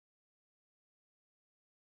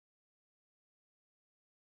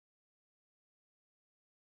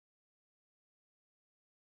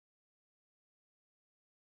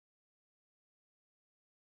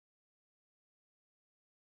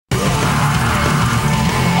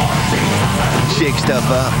shake stuff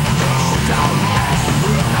up.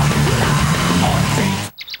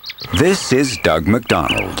 This is Doug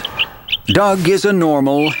McDonald. Doug is a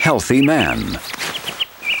normal, healthy man.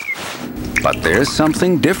 But there's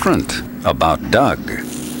something different about Doug.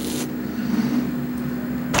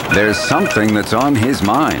 There's something that's on his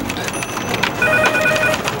mind.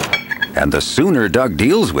 And the sooner Doug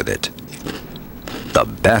deals with it, the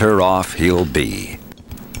better off he'll be.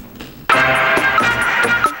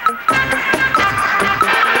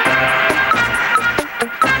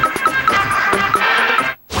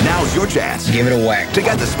 Now's your chance. Give it a whack. To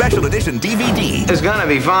get the special edition DVD. It's gonna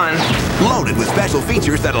be fun. Loaded with special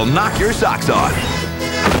features that'll knock your socks off.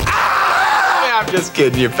 I'm just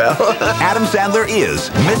kidding you, pal. Adam Sandler is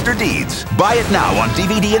Mr. Deeds. Buy it now on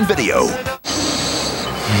DVD and video.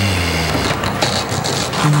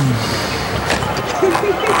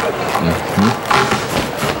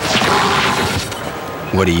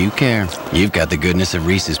 What do you care? You've got the goodness of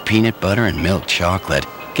Reese's peanut butter and milk chocolate.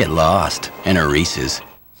 Get lost in a Reese's.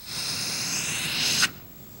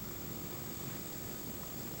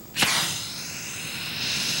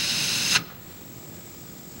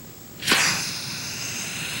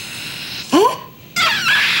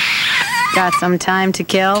 Got some time to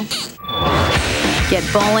kill? Get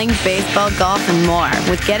bowling, baseball, golf, and more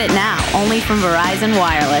with Get It Now, only from Verizon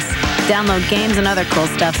Wireless. Download games and other cool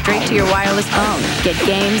stuff straight to your wireless phone. Get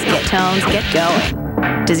games, get tones, get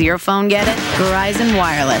going. Does your phone get it? Verizon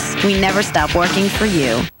Wireless. We never stop working for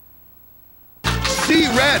you. See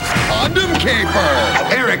Rhett's condom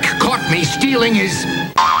caper. Eric caught me stealing his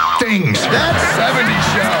things. That 70s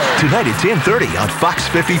show. Tonight at 10:30 on Fox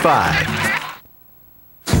 55.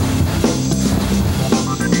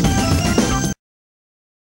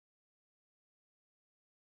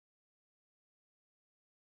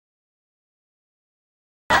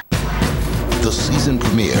 The season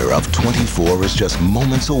premiere of 24 is just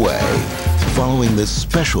moments away, following this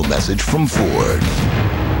special message from Ford.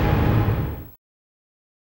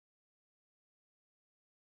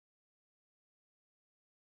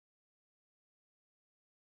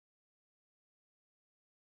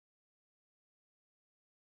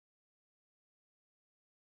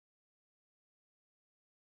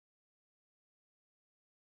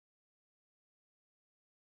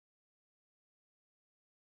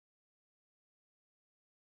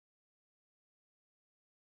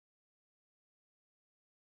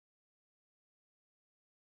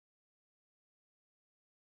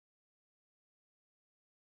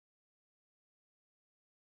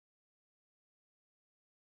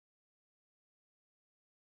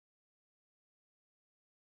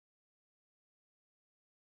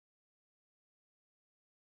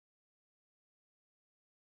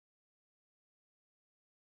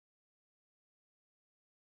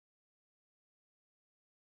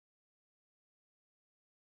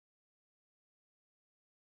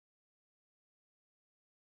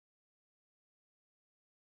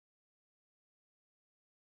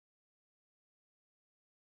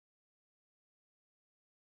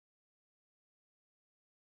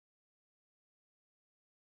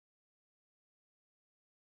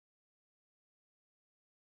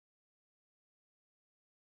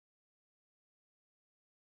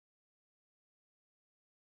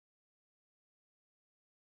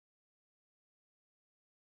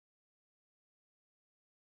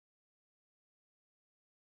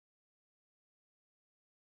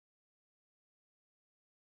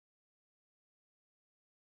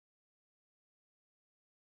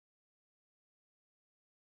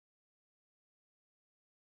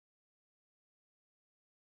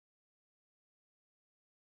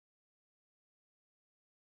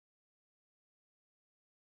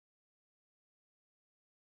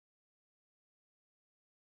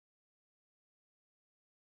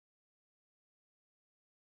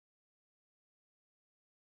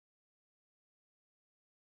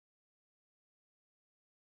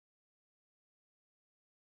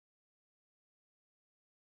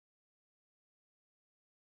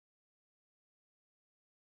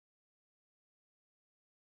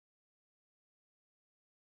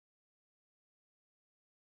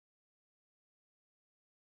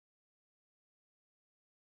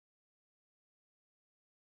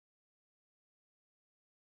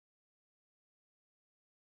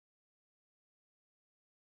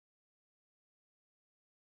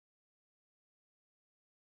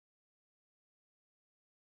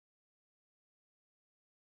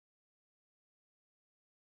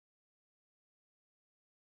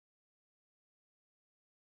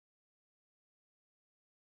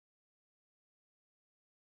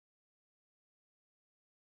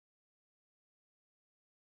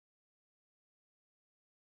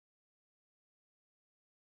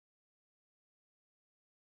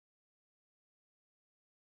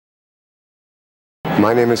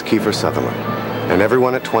 My name is Kiefer Sutherland, and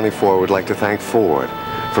everyone at 24 would like to thank Ford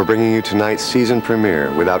for bringing you tonight's season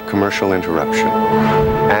premiere without commercial interruption.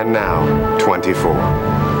 And now,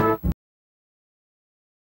 24.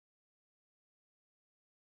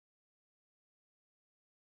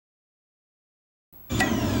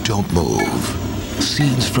 Don't move.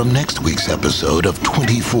 Scenes from next week's episode of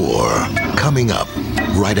 24 coming up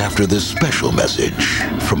right after this special message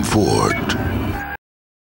from Ford.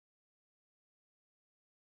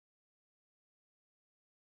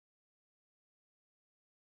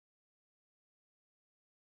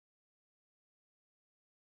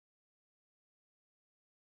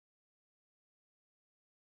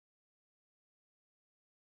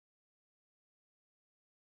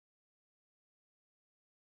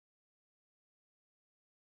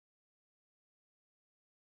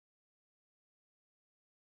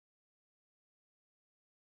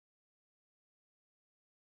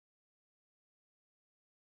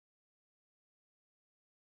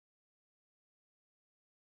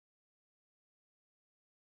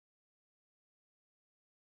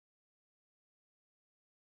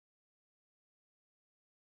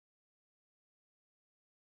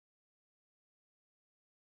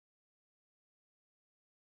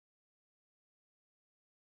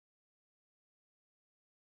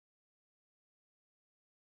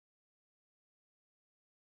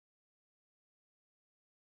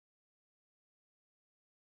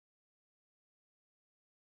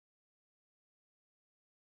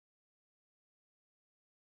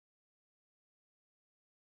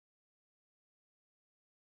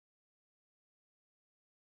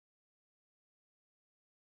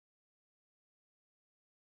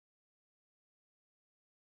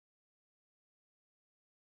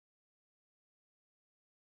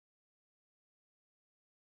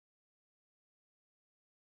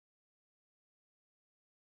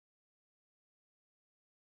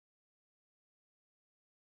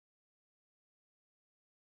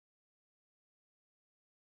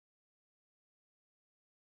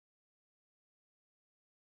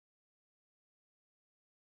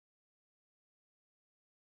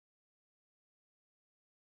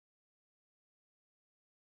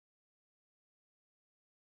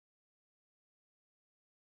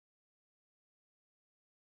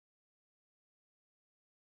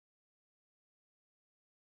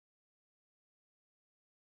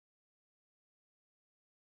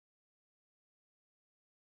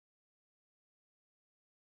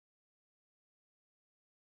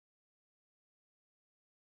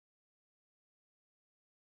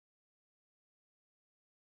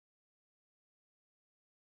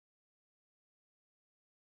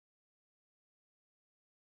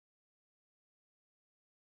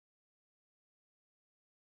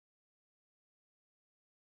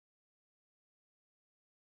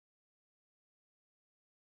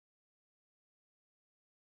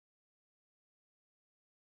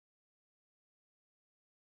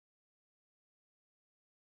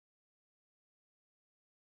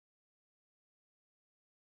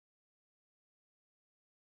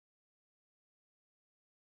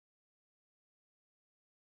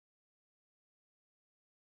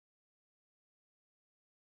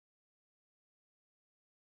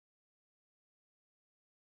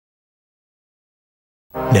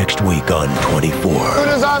 Next week on 24. As soon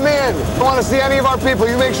as I'm in, I don't want to see any of our people.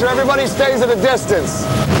 You make sure everybody stays at a distance.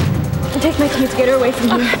 Take my keys, get her away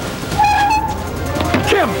from here.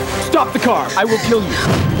 Kim, stop the car. I will kill you.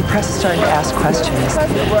 The press is starting to ask questions.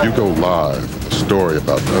 You go live with a story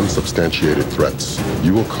about unsubstantiated threats.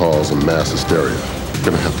 You will cause a mass hysteria. You're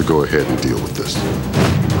gonna have to go ahead and deal with this.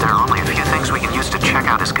 There are only a few things we can use to check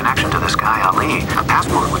out his connection to this guy, Ali. A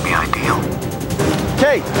passport would be ideal.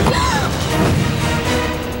 Kate!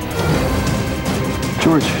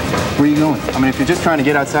 George, where are you going? I mean, if you're just trying to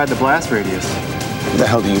get outside the blast radius. Who the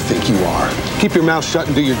hell do you think you are? Keep your mouth shut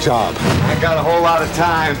and do your job. I got a whole lot of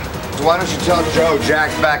time. So why don't you tell Joe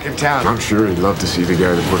Jack's back in town? I'm sure he'd love to see the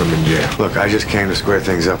guy that put him in jail. Look, I just came to square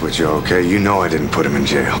things up with Joe, okay? You know I didn't put him in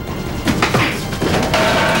jail.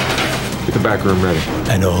 Get the back room ready.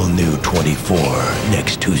 An all-new 24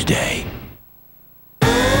 next Tuesday.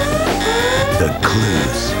 The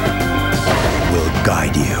clues will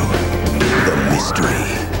guide you. The mystery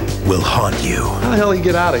will haunt you. How the hell did he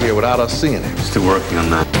get out of here without us seeing him? Still working on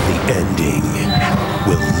that. The ending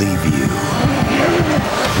will leave you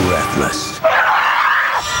breathless.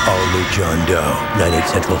 All new John Doe, 9/8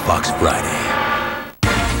 Central Fox Friday.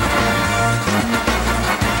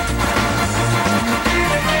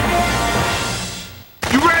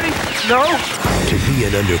 You ready? No? To be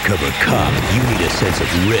an undercover cop, you need a sense of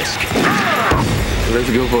risk. Let's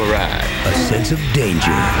go for a ride. A sense of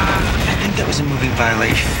danger. that was a moving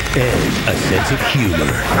violation. And a sense of humor.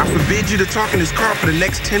 I forbid you to talk in this car for the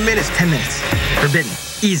next 10 minutes. 10 minutes. Forbidden.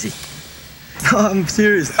 Easy. Oh, I'm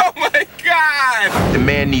serious. Oh my God! The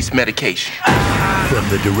man needs medication. From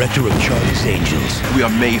the director of Charlie's Angels. We are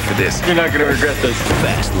made for this. You're not gonna regret this.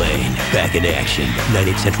 Fast Lane. Back in action.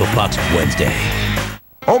 9/8 Central Fox Wednesday.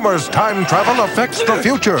 Homer's time travel affects the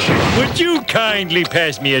future. Would you kindly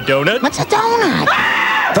pass me a donut? What's a donut?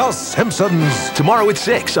 The Simpsons. Tomorrow at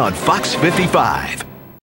 6 on Fox 55.